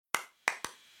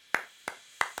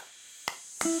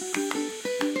Hello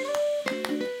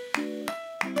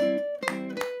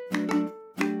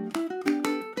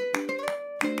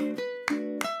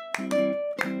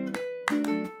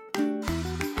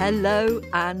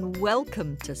and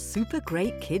welcome to Super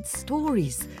Great Kids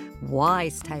Stories,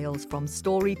 wise tales from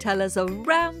storytellers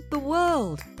around the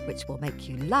world, which will make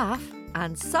you laugh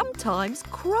and sometimes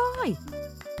cry.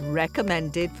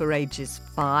 Recommended for ages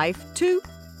 5 to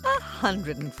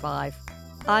 105.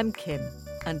 I'm Kim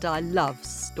and I love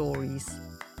stories.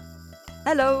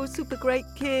 Hello, Super Great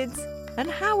Kids, and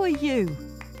how are you?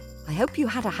 I hope you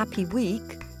had a happy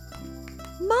week.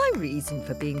 My reason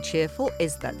for being cheerful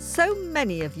is that so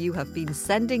many of you have been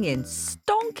sending in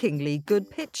stonkingly good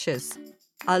pictures.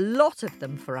 A lot of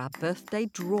them for our birthday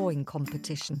drawing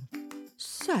competition.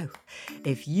 So,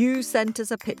 if you sent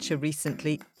us a picture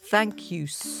recently, thank you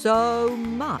so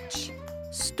much.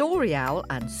 Story Owl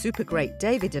and Super Great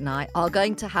David and I are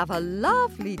going to have a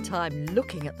lovely time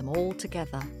looking at them all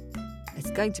together.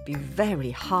 It's going to be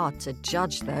very hard to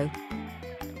judge though.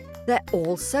 They're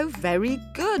all so very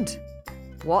good.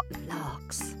 What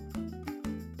larks!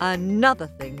 Another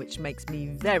thing which makes me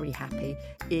very happy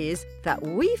is that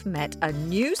we've met a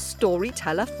new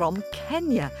storyteller from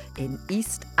Kenya in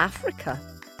East Africa.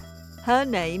 Her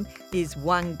name is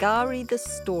Wangari the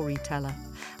Storyteller,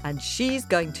 and she's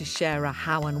going to share a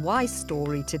how and why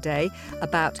story today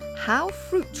about how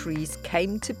fruit trees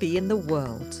came to be in the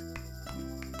world.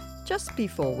 Just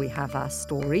before we have our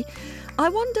story, I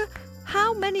wonder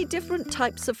how many different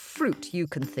types of fruit you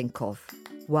can think of,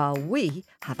 while we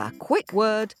have a quick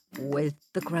word with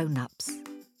the grown-ups.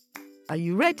 Are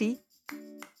you ready?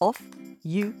 Off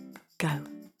you go.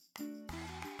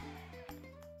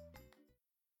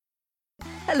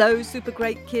 Hello, Super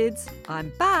Great Kids.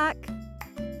 I'm back.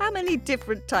 How many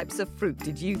different types of fruit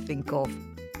did you think of?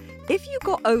 If you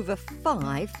got over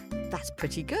 5, that's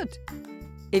pretty good.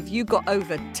 If you got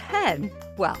over 10,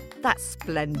 well, that's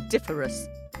splendiferous.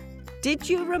 Did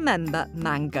you remember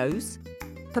mangoes?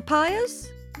 Papayas?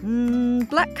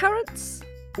 Blackcurrants?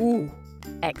 Ooh,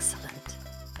 excellent.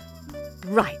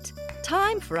 Right,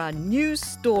 time for our new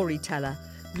storyteller.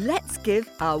 Let's give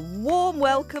a warm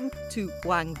welcome to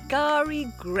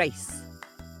Wangari Grace.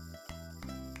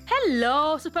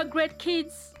 Hello, Super Great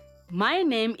Kids. My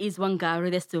name is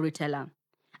Wangari the Storyteller.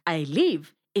 I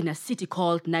live in a city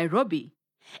called Nairobi.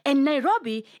 And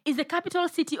Nairobi is the capital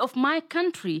city of my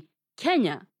country,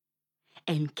 Kenya.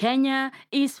 And Kenya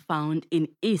is found in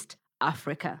East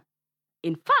Africa.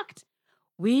 In fact,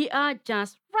 we are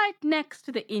just right next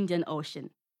to the Indian Ocean.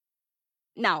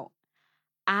 Now,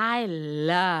 I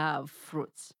love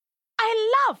fruits. I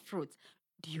love fruits.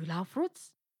 Do you love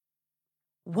fruits?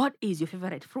 What is your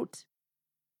favorite fruit?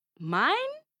 Mine?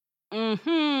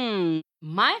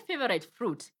 My favorite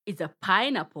fruit is a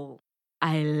pineapple.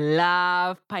 I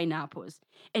love pineapples.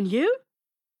 And you?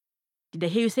 Did I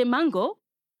hear you say mango?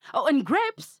 Oh, and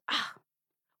grapes?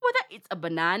 Whether it's a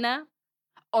banana,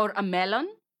 or a melon,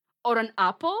 or an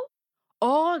apple,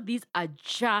 all these are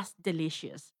just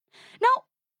delicious. Now,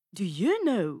 do you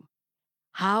know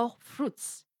how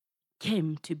fruits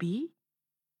came to be?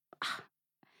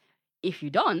 If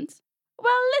you don't,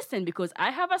 well, listen, because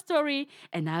I have a story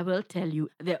and I will tell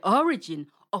you the origin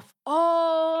of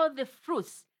all the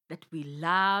fruits that we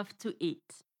love to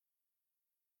eat.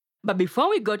 But before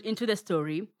we got into the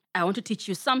story, I want to teach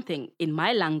you something in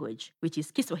my language, which is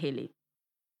Kiswahili.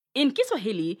 In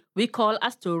Kiswahili, we call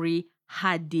a story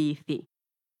hadithi.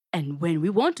 And when we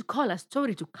want to call a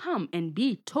story to come and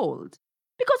be told,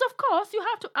 because of course you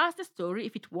have to ask the story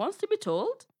if it wants to be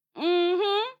told.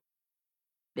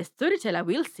 The storyteller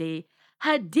will say,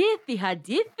 hadithi,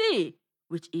 hadithi,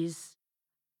 which is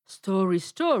story,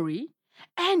 story.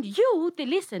 And you, the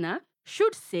listener,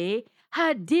 should say,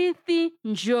 hadithi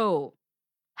njoo.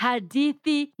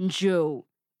 Hadithi njoo.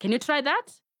 Can you try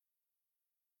that?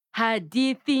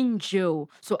 Hadithi njoo.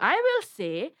 So I will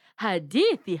say,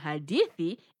 hadithi,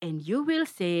 hadithi, and you will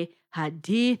say,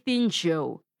 hadithi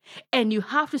njoo. And you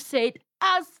have to say it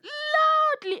as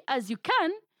loudly as you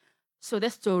can so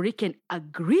the story can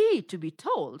agree to be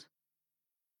told.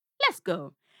 Let's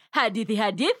go. Hadithi,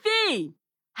 hadithi.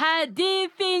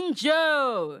 Hadithi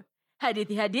njoo.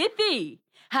 Hadithi, hadithi.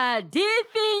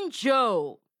 Hadithi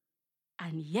njoo.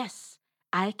 And yes,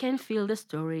 I can feel the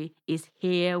story is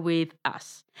here with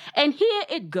us. And here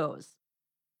it goes.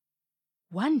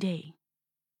 One day,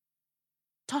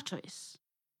 Tortoise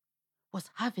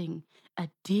was having a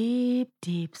deep,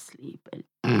 deep sleep.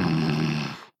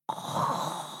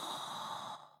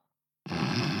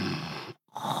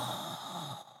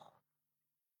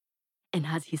 And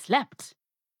as he slept,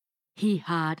 he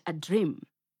had a dream.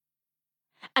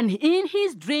 And in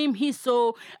his dream, he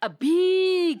saw a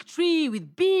big tree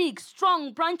with big,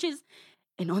 strong branches.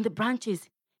 And on the branches,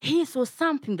 he saw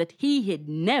something that he had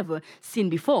never seen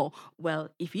before. Well,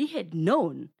 if he had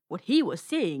known what he was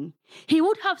seeing, he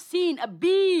would have seen a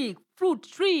big fruit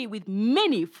tree with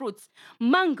many fruits,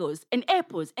 mangoes and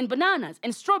apples and bananas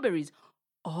and strawberries,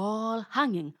 all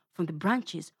hanging from the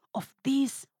branches of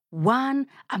this one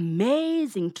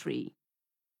amazing tree.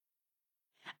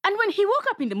 And when he woke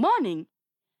up in the morning,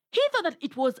 he thought that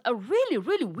it was a really,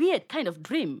 really weird kind of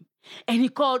dream. And he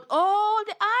called all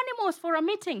the animals for a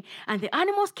meeting. And the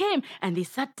animals came and they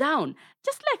sat down,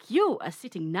 just like you are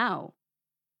sitting now.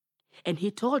 And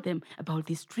he told them about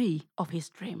this tree of his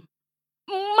dream.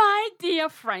 My dear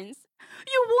friends,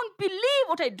 you won't believe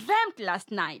what I dreamt last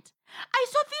night. I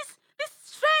saw this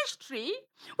strange tree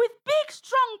with big,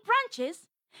 strong branches.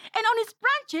 And on its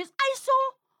branches, I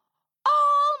saw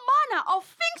all manner of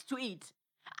things to eat.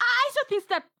 I saw things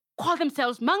that call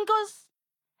themselves mangoes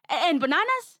and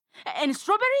bananas and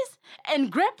strawberries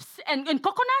and grapes and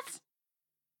coconuts.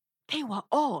 They were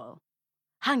all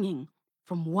hanging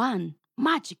from one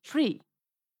magic tree.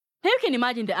 Now you can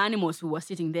imagine the animals who were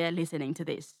sitting there listening to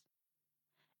this.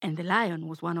 And the lion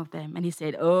was one of them. And he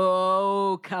said,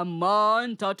 "Oh, come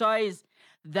on, tortoise.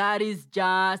 That is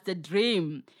just a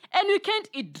dream. And we can't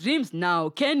eat dreams now,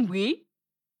 can we?"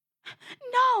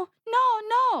 No,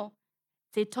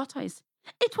 said Tortoise.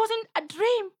 "It wasn't a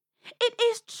dream. It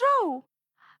is true.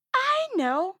 I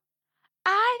know.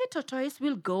 I, the tortoise,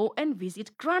 will go and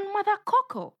visit Grandmother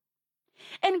Coco.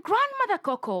 And Grandmother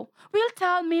Coco will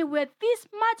tell me where this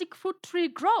magic fruit tree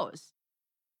grows."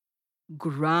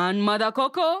 "Grandmother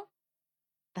Coco?"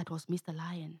 That was Mr.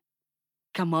 Lion.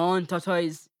 "Come on,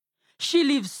 Tortoise. She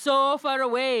lives so far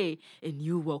away and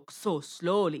you walk so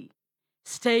slowly.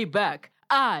 Stay back.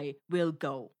 I will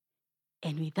go."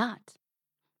 And with that,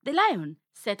 the lion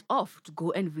set off to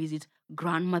go and visit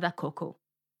Grandmother Coco.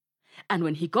 And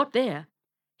when he got there,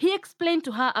 he explained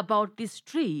to her about this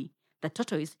tree that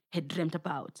Tortoise had dreamt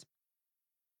about.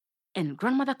 And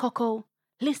Grandmother Coco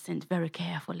listened very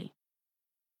carefully.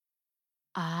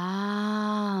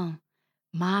 "Ah,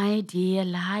 my dear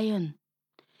lion,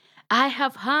 I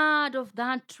have heard of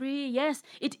that tree. Yes,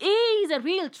 it is a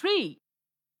real tree.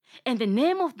 And the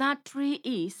name of that tree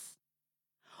is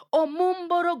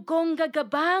Omumborongonga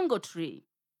Gabango tree.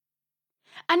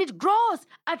 And it grows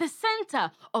at the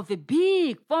center of the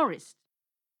big forest.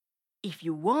 If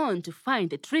you want to find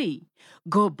the tree,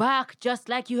 go back just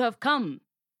like you have come.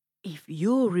 If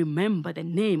you remember the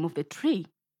name of the tree,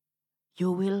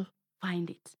 you will find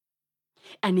it.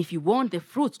 And if you want the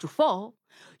fruits to fall,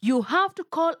 you have to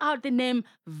call out the name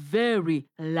very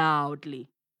loudly.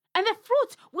 And the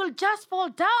fruits will just fall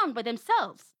down by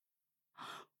themselves."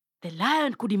 The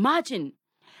lion could imagine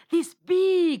this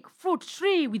big fruit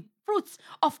tree with fruits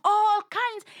of all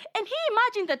kinds. And he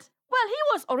imagined that, well, he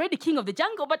was already king of the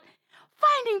jungle, but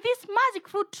finding this magic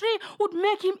fruit tree would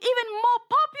make him even more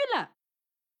popular.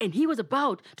 And he was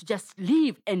about to just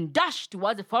leave and dash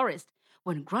towards the forest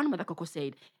when Grandmother Coco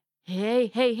said,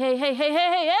 Hey,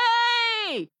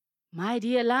 my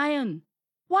dear lion,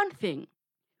 one thing,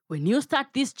 when you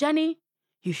start this journey,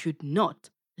 you should not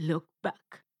look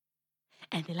back."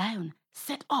 And the lion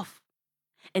set off.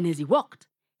 And as he walked,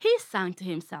 he sang to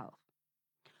himself,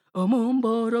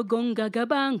 "Omumborongonga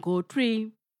Gabango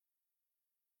tree.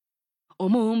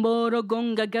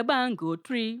 Omumborongonga Gabango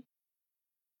tree.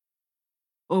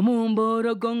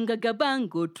 Omumborongonga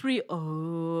Gabango tree."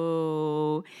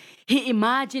 Oh, he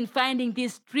imagined finding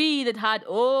this tree that had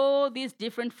all these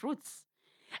different fruits.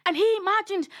 And he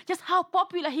imagined just how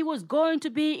popular he was going to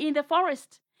be in the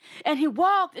forest. And he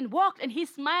walked and he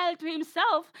smiled to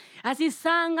himself as he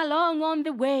sang along on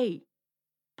the way.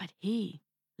 But he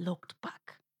looked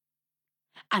back.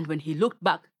 And when he looked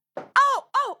back,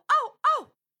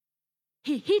 ow!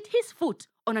 He hit his foot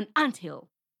on an anthill.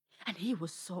 And he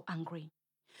was so angry.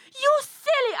 "You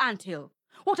silly anthill!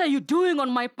 What are you doing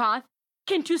on my path?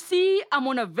 Can't you see I'm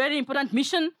on a very important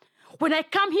mission? When I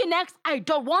come here next, I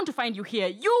don't want to find you here.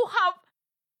 You have..."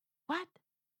 "What?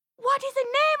 What is the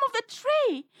name of the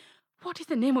tree? What is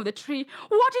the name of the tree?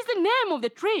 What is the name of the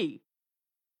tree?"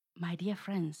 My dear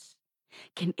friends,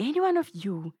 can any one of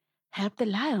you help the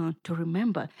lion to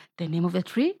remember the name of the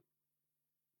tree?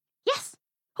 Yes.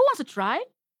 Who wants to try?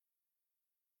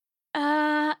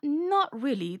 Not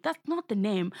really. That's not the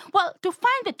name. Well, to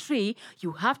find the tree,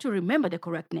 you have to remember the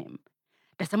correct name.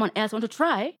 Does someone else want to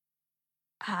try?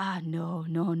 No.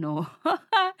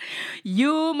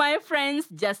 You, my friends,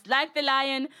 just like the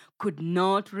lion, could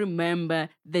not remember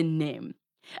the name.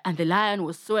 And the lion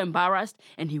was so embarrassed,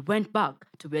 and he went back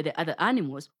to where the other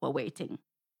animals were waiting.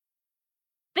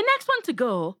 The next one to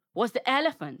go was the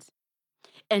elephant.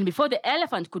 And before the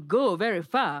elephant could go very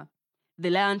far, the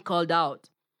lion called out,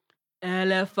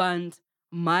 "Elephant,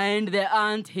 mind the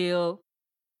anthill."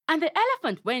 And the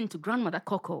elephant went to Grandmother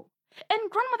Coco. And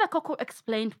Grandmother Coco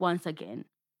explained once again,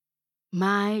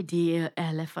 "My dear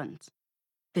elephant,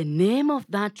 the name of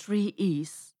that tree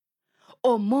is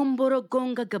Omomboro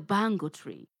Gonga Gabango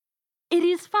tree. It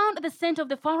is found at the center of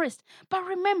the forest. But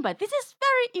remember, this is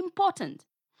very important,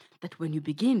 that when you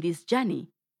begin this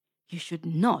journey, you should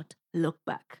not look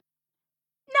back."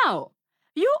 Now,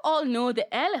 you all know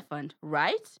the elephant,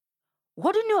 right?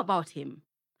 What do you know about him?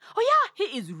 Oh yeah,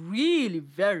 he is really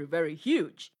very, very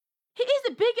huge. He is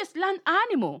the biggest land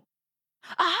animal.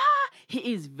 Aha,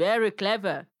 he is very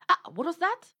clever. What was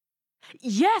that?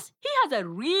 Yes, he has a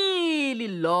really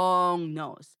long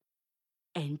nose.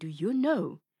 And do you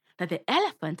know that the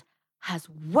elephant has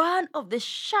one of the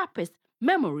sharpest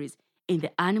memories in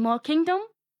the animal kingdom?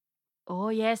 Oh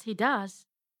yes, he does.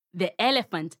 The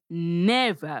elephant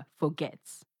never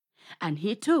forgets. And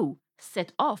he too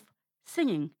set off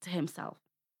singing to himself.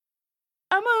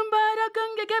 "Amumbada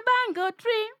gunga gabango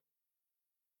tree.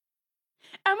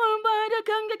 Amumbada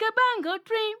gunga gabango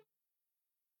tree.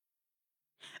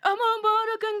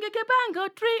 Amumbada gunga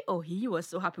gabango tree." Oh, he was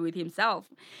so happy with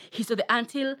himself. He saw the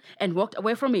anthill and walked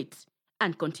away from it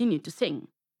and continued to sing.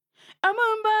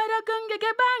 "Amumbada gunga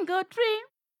gabango tree.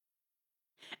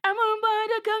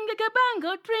 Amumbada gunga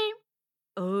gabango tree."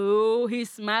 Oh, he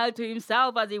smiled to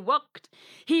himself as he walked.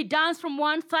 He danced from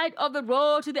one side of the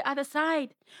road to the other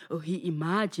side. Oh, he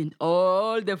imagined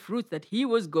all the fruits that he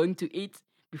was going to eat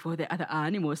before the other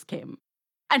animals came.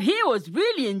 And he was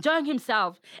really enjoying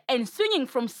himself and swinging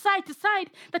from side to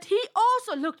side, that he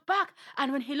also looked back.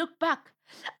 And when he looked back,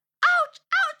 ouch,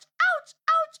 ouch, ouch,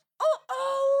 ouch,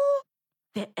 oh.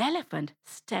 The elephant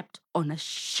stepped on a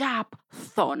sharp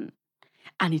thorn,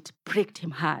 and it pricked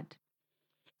him hard.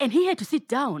 And he had to sit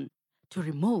down to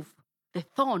remove the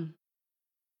thorn.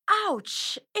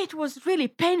 Ouch! It was really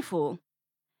painful.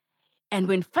 And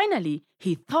when finally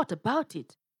he thought about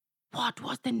it, what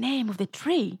was the name of the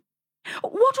tree?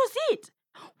 What was it?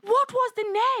 What was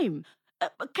the name?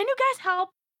 Can you guys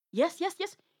help? Yes.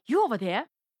 You over there.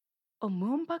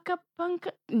 Omumbaka.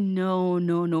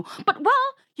 No. But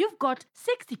well, you've got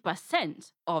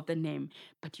 60% of the name.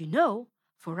 But you know,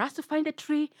 for us to find a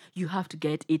tree, you have to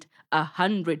get it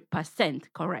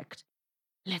 100% correct.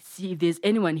 Let's see if there's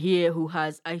anyone here who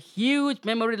has a huge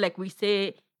memory like we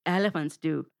say elephants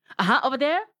do. Over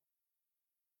there.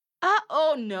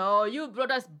 Oh no, you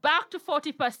brought us back to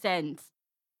 40%.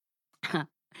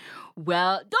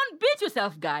 Well, don't beat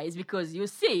yourself, guys, because you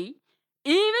see,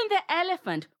 even the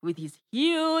elephant with his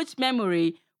huge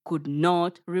memory could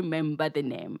not remember the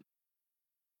name.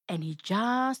 And he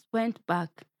just went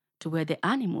back to where the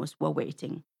animals were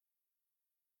waiting.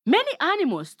 Many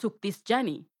animals took this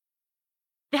journey.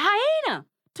 The hyena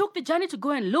took the journey to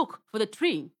go and look for the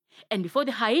tree. And before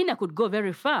the hyena could go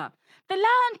very far, the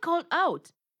lion called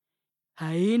out,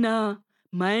 "Hyena,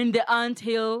 mind the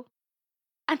anthill."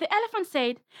 And the elephant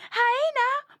said, "Hyena,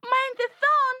 mind the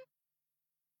thorn."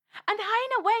 And the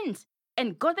hyena went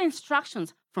and got the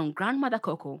instructions from Grandmother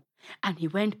Coco. And he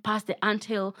went past the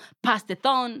anthill, past the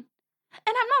thorn.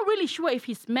 And I'm not really sure if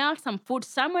he smelled some food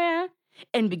somewhere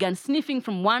and began sniffing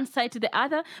from one side to the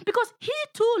other, because he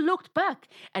too looked back.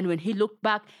 And when he looked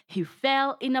back, he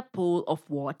fell in a pool of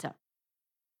water.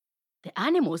 The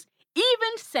animals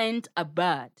even sent a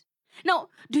bird. Now,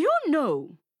 do you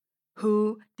know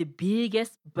who the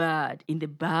biggest bird in the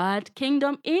bird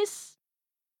kingdom is?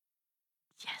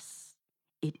 Yes,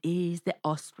 it is the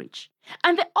ostrich.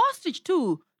 And the ostrich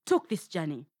too took this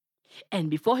journey. And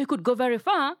before he could go very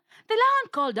far, the lion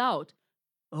called out,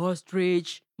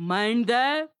 "Ostrich, mind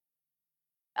the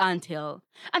anthill."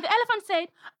 And the elephant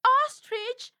said,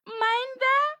 "Ostrich, mind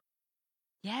the..."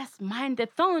 Yes, mind the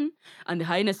thorn. And the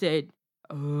hyena said,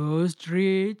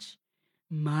 "Ostrich,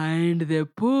 mind the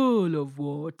pool of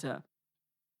water."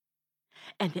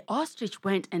 And the ostrich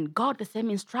went and got the same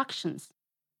instructions.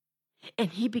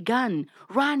 And he began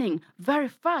running very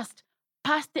fast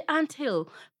past the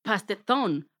anthill, past the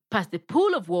thorn, past the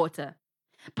pool of water.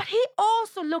 But he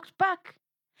also looked back.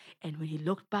 And when he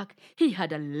looked back, he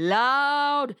heard a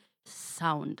loud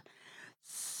sound.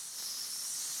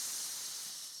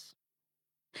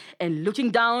 And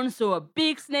looking down, saw a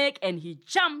big snake, and he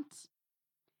jumped.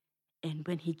 And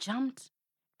when he jumped,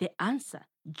 the answer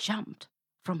jumped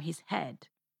from his head.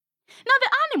 Now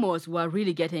the animals were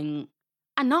really getting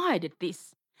annoyed at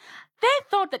this. They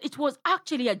thought that it was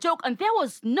actually a joke, and there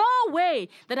was no way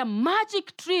that a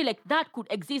magic tree like that could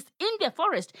exist in their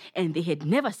forest, and they had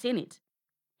never seen it.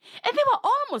 And they were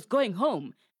almost going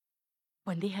home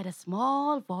when they heard a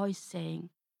small voice saying,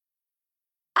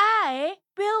 "I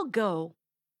will go."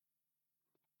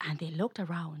 And they looked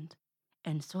around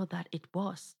and saw that it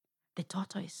was the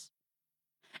tortoise.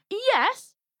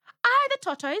 "Yes, I, the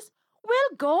tortoise,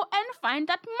 will go and find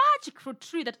that magic fruit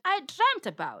tree that I dreamt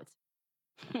about."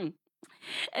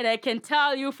 And I can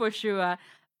tell you for sure,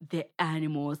 the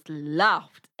animals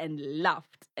laughed and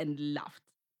laughed and laughed.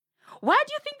 Why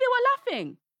do you think they were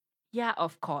laughing? Yeah,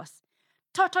 of course.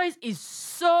 Tortoise is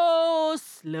so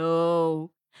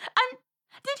slow. And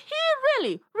did he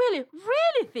really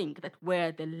think that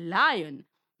where the lion,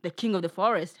 the king of the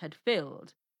forest, had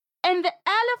failed, and the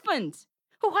elephant,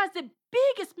 who has the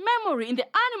biggest memory in the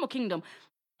animal kingdom,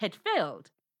 had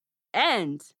failed,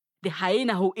 and the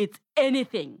hyena who eats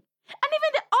anything, and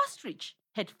even the ostrich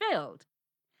had failed,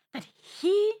 that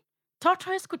he,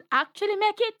 tortoise, could actually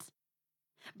make it?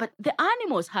 But the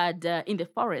animals had, in the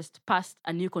forest, passed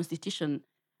a new constitution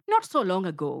not so long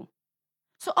ago.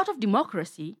 So out of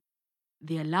democracy,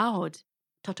 they allowed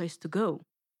tortoise to go.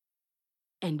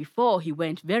 And before he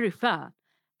went very far,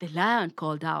 the lion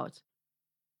called out,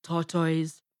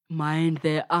 "Tortoise, mind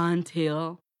the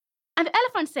anthill." And the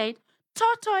elephant said,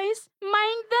 "Tortoise,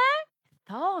 mind the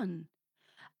thorn."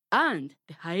 And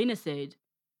the hyena said,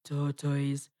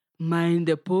 "Tortoise, mind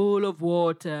the pool of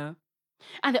water."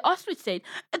 And the ostrich said,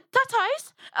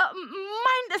 "Tortoise,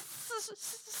 mind the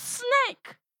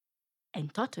snake."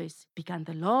 And Tortoise began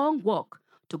the long walk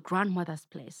to grandmother's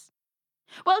place.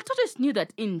 Well, Tortoise knew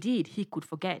that indeed he could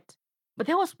forget. But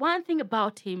there was one thing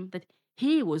about him, that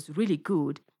he was really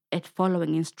good at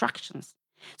following instructions.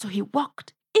 So he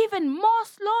walked even more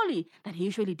slowly than he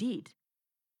usually did.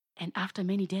 And after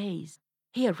many days,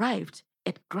 he arrived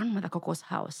at Grandmother Coco's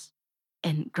house.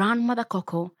 And Grandmother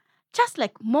Coco, just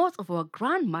like most of our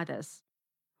grandmothers,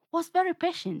 was very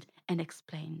patient and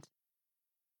explained,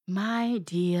 "My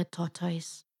dear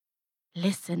tortoise,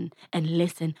 listen and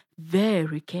listen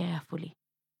very carefully.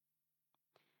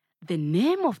 The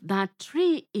name of that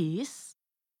tree is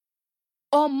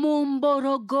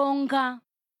Omumborogonga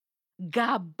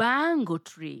Gabango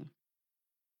tree.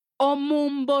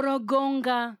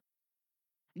 Omumborogonga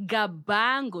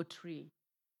Gabango tree.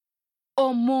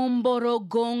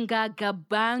 Omumborogonga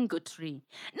Gabango tree."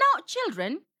 Now,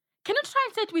 children, can you try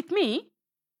and say it with me?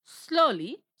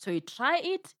 Slowly, so you try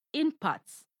it in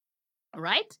parts. All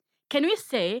right? Can we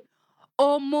say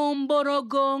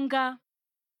Omumborogonga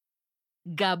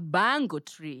Gabango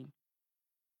tree?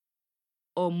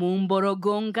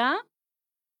 Omumborogonga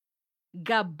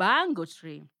Gabango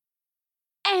tree.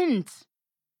 And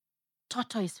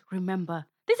tortoise, remember,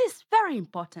 this is very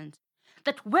important,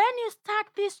 that when you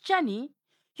start this journey,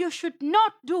 you should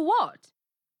not do what?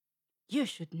 You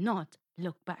should not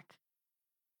look back.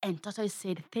 And tortoise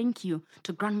said thank you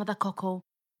to Grandmother Coco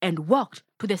and walked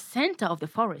to the center of the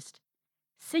forest,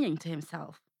 singing to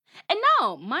himself. And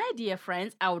now, my dear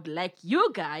friends, I would like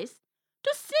you guys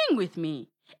to sing with me,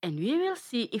 and we will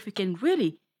see if we can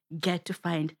really get to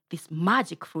find this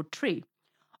magic fruit tree.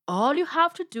 All you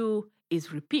have to do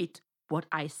is repeat what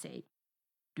I say.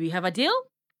 Do we have a deal?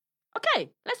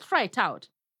 Okay, let's try it out.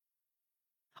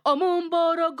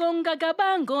 Omumborogonga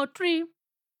Gabango tree.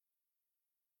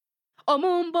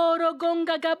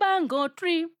 Omumborogonga Gabango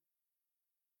tree.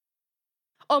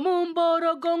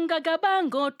 Omumborogonga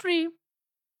Gabango tree.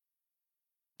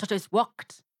 Tortoise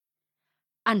walked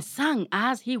and sang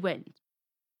as he went.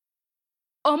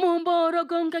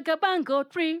 Omumborogonga Gabango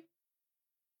tree.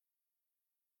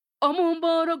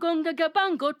 Omumborogonga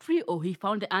Gabango tree. Oh, he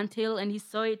found the anthill and he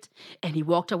saw it and he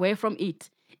walked away from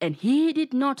it, and he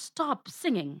did not stop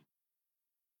singing.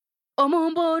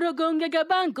 Omumborogonga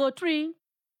Gabango tree.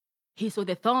 He saw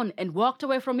the thorn and walked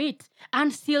away from it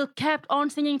and still kept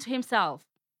on singing to himself.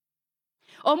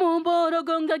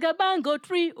 Omumborogonga Gabango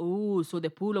tree. Oh, saw the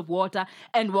pool of water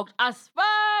and walked as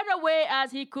far away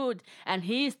as he could, and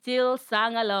he still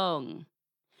sang along.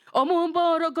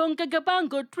 Omumborogonga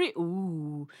Gabango tree.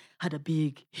 Ooh, had a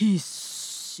big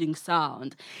hissing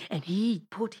sound, and he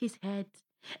put his head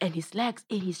and his legs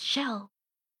in his shell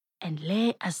and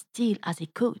lay as still as he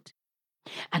could.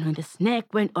 And when the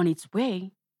snake went on its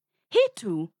way, he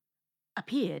too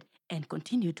appeared and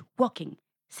continued walking,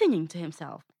 singing to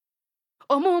himself.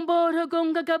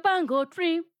 Omumborogonga Gabango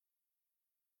tree.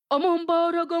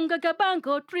 Omumborogonga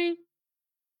Gabango tree.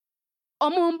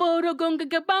 Omumborogonga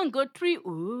Gabango tree.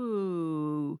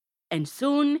 Ooh. And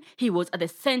soon he was at the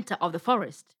center of the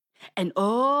forest, and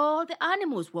all the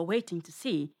animals were waiting to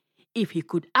see if he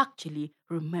could actually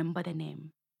remember the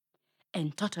name.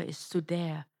 And Tortoise stood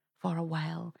there for a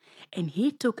while, and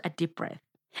he took a deep breath.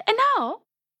 And now,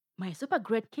 my super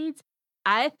great kids,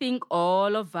 I think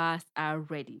all of us are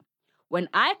ready. When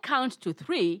I count to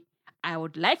 3, I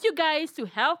would like you guys to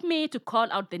help me to call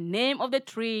out the name of the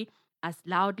tree as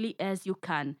loudly as you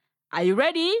can. Are you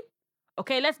ready?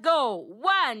 Okay, let's go.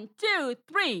 1, 2,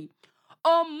 3.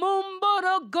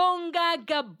 Omumborongonga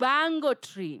gabango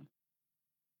tree.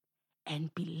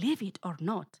 And believe it or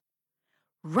not,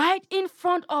 right in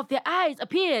front of their eyes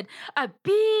appeared a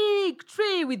big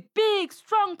tree with big,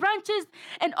 strong branches,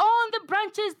 and on the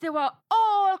branches there were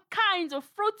all kinds of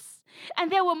fruits,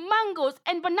 and there were mangoes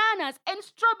and bananas and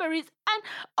strawberries, and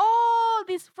all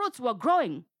these fruits were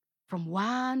growing from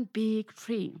one big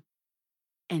tree.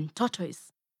 And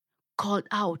Tortoise called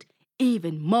out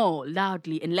even more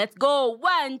loudly, and let's go,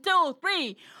 1, 2,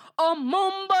 3,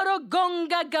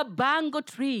 Omumborongonga gabango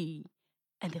tree.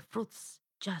 And the fruits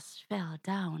just fell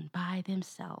down by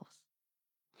themselves.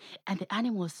 And the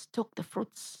animals took the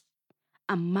fruits,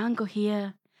 a mango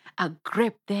here, a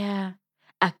grape there,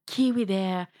 a kiwi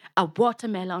there, a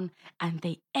watermelon, and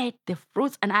they ate the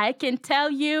fruits. And I can tell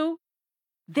you,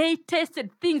 they tasted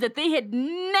things that they had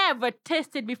never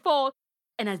tasted before.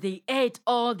 And as they ate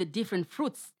all the different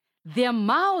fruits, their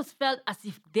mouths felt as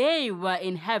if they were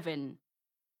in heaven.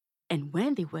 And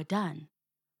when they were done,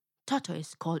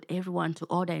 Tortoise called everyone to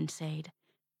order and said,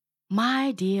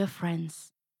 "My dear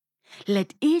friends,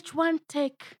 let each one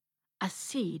take a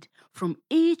seed from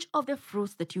each of the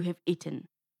fruits that you have eaten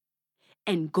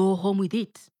and go home with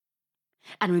it.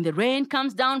 And when the rain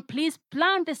comes down, please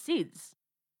plant the seeds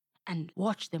and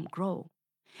watch them grow."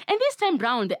 And this time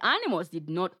round, the animals did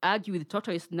not argue with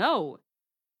Tortoise, no.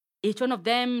 Each one of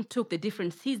them took the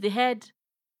different seeds they had,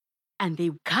 and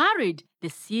they carried the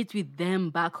seeds with them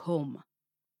back home,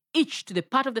 each to the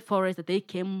part of the forest that they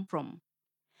came from.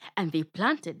 And they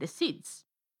planted the seeds.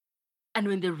 And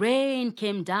when the rain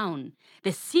came down,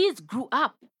 the seeds grew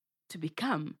up to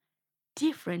become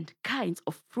different kinds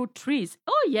of fruit trees.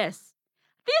 Oh yes,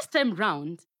 this time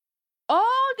round,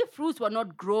 all the fruits were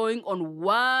not growing on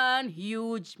one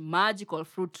huge magical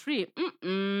fruit tree.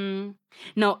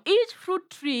 Now, each fruit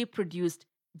tree produced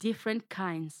different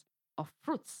kinds of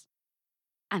fruits.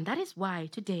 And that is why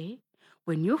today,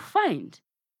 when you find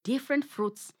different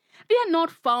fruits, they are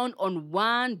not found on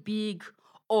one big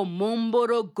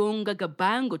Omumborongonga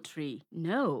gabango tree.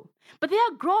 No, but they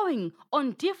are growing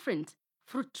on different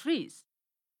fruit trees.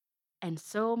 And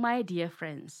so, my dear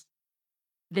friends,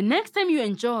 the next time you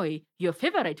enjoy your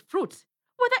favorite fruit,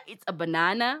 whether it's a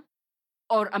banana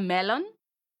or a melon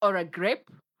or a grape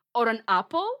or an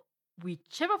apple,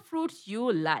 whichever fruit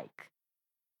you like,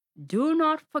 do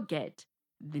not forget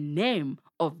the name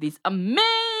of this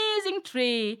amazing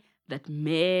tree that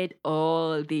made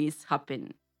all this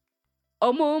happen.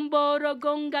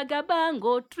 Omumborongonga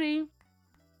gabango tree.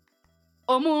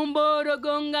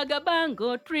 Omumborongonga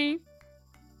gabango tree.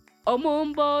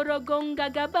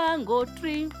 Omumborongonga gabango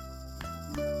tree.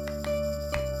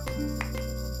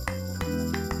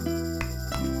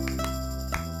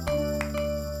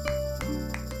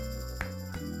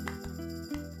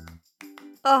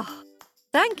 Oh,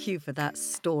 thank you for that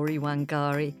story,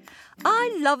 Wangari.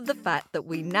 I love the fact that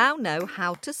we now know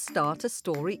how to start a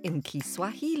story in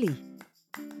Kiswahili.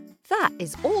 That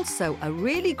is also a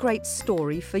really great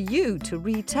story for you to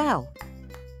retell.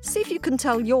 See if you can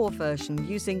tell your version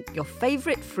using your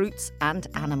favourite fruits and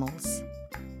animals.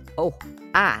 Oh,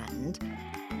 and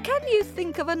can you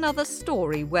think of another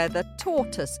story where the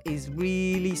tortoise is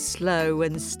really slow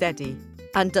and steady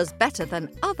and does better than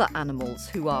other animals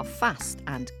who are fast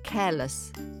and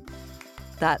careless?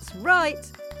 That's right,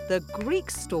 the Greek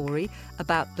story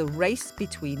about the race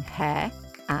between hare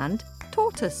and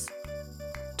tortoise.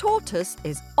 Tortoise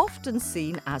is often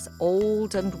seen as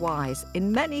old and wise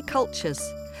in many cultures,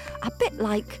 a bit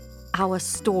like our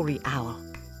story owl.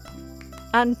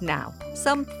 And now,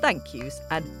 some thank yous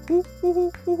and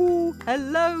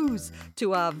hellos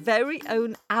to our very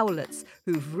own owlets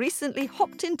who've recently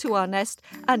hopped into our nest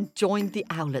and joined the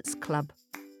Owlets Club.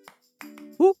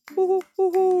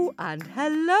 And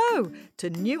hello to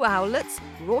new owlets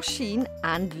Roisin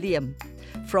and Liam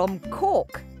from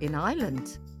Cork in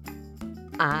Ireland.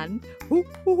 And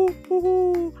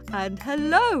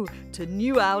hello to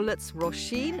new owlets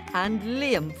Roisin and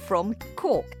Liam from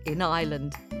Cork in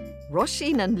Ireland.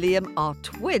 Roisin and Liam are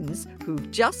twins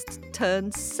who've just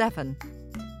turned 7.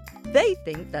 They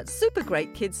think that Super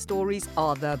Great Kids stories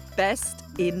are the best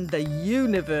in the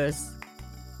universe.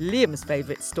 Liam's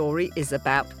favourite story is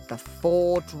about the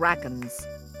 4 dragons,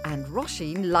 and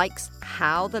Roisin likes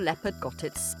how the leopard got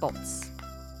its spots.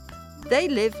 They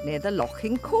live near the loch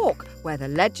in Cork, where the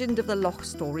legend of the loch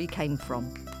story came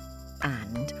from.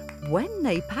 And when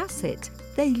they pass it,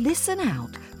 they listen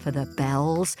out for the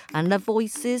bells and the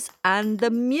voices and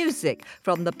the music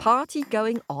from the party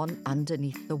going on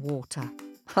underneath the water.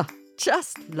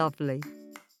 Just lovely.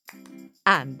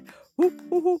 And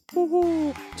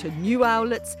to new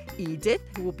owlets, Edith,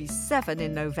 who will be 7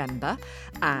 in November,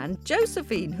 and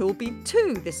Josephine, who will be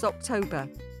 2 this October.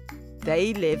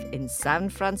 They live in San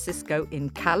Francisco in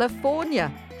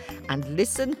California and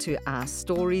listen to our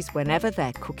stories whenever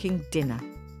they're cooking dinner.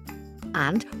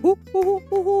 And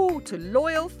to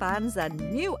loyal fans and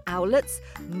new owlets,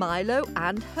 Milo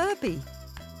and Herbie.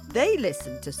 They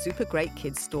listen to Super Great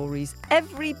Kids stories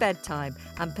every bedtime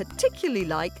and particularly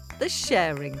like the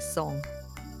sharing song.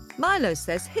 Milo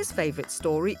says his favourite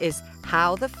story is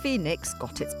How the Phoenix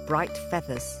Got Its Bright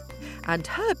Feathers. And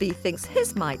Herbie thinks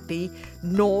his might be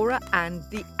Nora and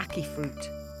the Ackee Fruit.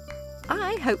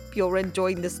 I hope you're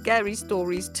enjoying the scary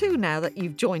stories too now that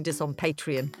you've joined us on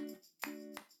Patreon.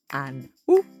 And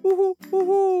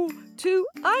to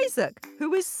Isaac,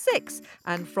 who is 6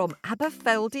 and from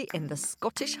Aberfeldy in the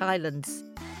Scottish Highlands.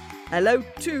 Hello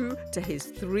too to his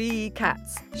 3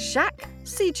 cats, Shaq,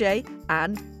 CJ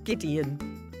and Gideon.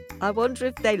 I wonder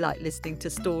if they like listening to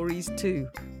stories too.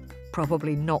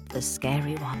 Probably not the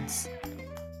scary ones.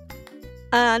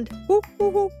 And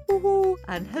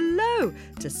and hello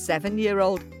to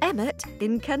 7-year-old Emmett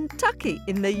in Kentucky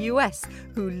in the US,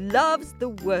 who loves the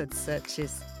word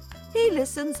searches. He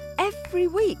listens every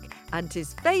week and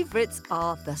his favourites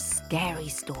are the scary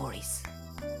stories.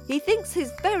 He thinks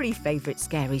his very favourite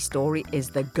scary story is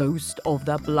The Ghost of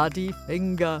the Bloody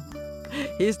Finger.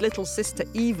 His little sister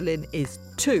Evelyn is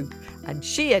 2 and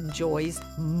she enjoys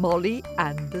Molly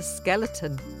and the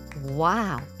Skeleton.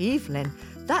 Wow, Evelyn,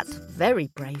 that's very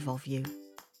brave of you.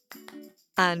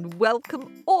 And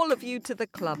welcome all of you to the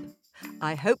club.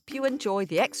 I hope you enjoy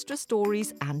the extra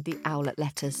stories and the owlet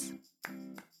letters.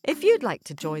 If you'd like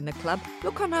to join the club,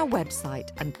 look on our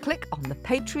website and click on the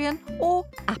Patreon or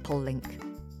Apple link.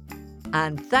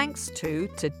 And thanks to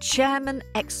Chairman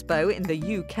Expo in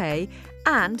the UK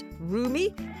and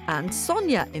Rumi and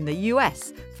Sonia in the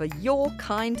US for your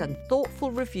kind and thoughtful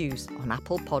reviews on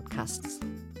Apple Podcasts.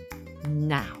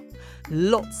 Now,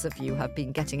 lots of you have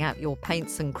been getting out your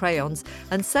paints and crayons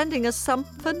and sending us some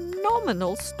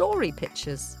phenomenal story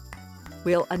pictures.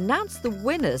 We'll announce the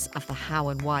winners of the How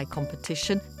and Why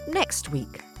competition next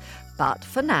week. But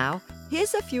for now,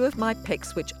 here's a few of my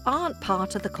picks which aren't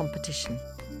part of the competition.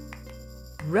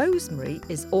 Rosemary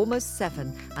is almost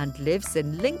 7 and lives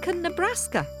in Lincoln,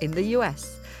 Nebraska in the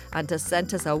US and has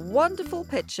sent us a wonderful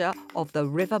picture of the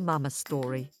River Mama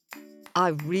story. I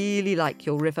really like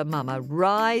your River Mama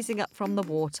rising up from the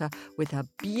water with her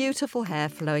beautiful hair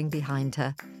flowing behind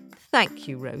her. Thank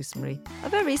you, Rosemary. A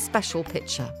very special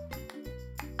picture.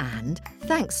 And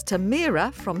thanks to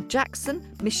Mira from Jackson,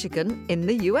 Michigan in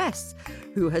the US,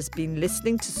 who has been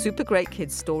listening to Super Great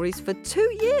Kids stories for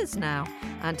 2 years now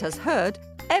and has heard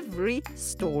every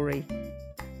story.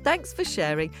 Thanks for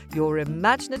sharing your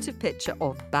imaginative picture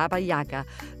of Baba Yaga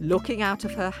looking out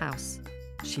of her house.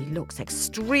 She looks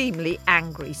extremely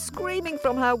angry, screaming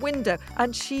from her window,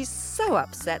 and she's so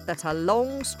upset that her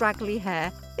long, straggly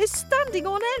hair is standing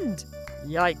on end.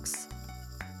 Yikes.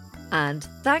 And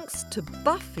thanks to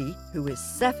Buffy, who is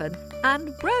 7,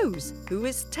 and Rose, who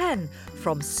is 10,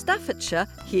 from Staffordshire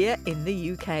here in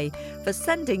the UK, for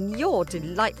sending your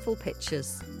delightful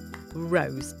pictures.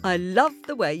 Rose, I love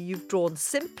the way you've drawn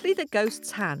simply the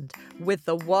ghost's hand, with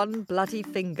the one bloody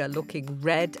finger looking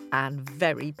red and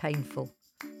very painful.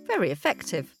 Very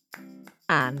effective.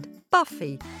 And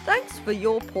Buffy, thanks for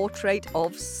your portrait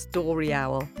of Story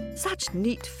Owl. Such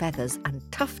neat feathers and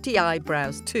tufty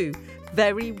eyebrows too.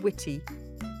 Very witty.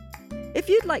 If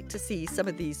you'd like to see some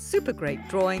of these super great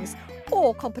drawings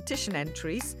or competition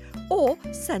entries, or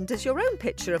send us your own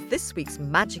picture of this week's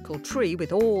magical tree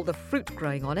with all the fruit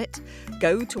growing on it,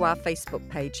 go to our Facebook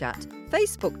page at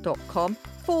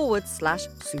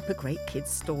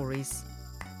facebook.com/supergreatkidsstories.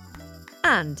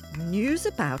 And news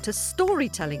about a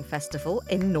storytelling festival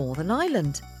in Northern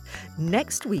Ireland.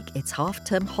 Next week it's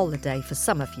half-term holiday for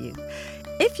some of you.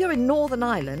 If you're in Northern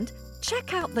Ireland,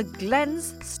 check out the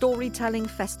Glens Storytelling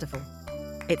Festival.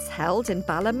 It's held in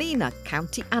Ballymena,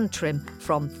 County Antrim,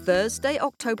 from Thursday,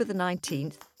 October the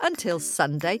 19th until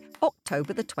Sunday,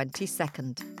 October the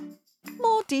 22nd.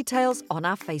 More details on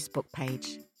our Facebook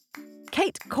page.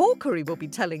 Kate Corkery will be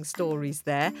telling stories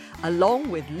there, along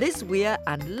with Liz Weir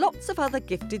and lots of other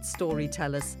gifted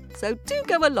storytellers. So do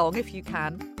go along if you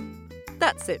can.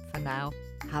 That's it for now.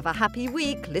 Have a happy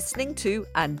week listening to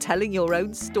and telling your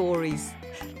own stories.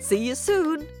 See you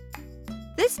soon.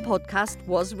 This podcast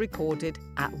was recorded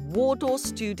at Wardour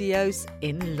Studios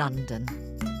in London.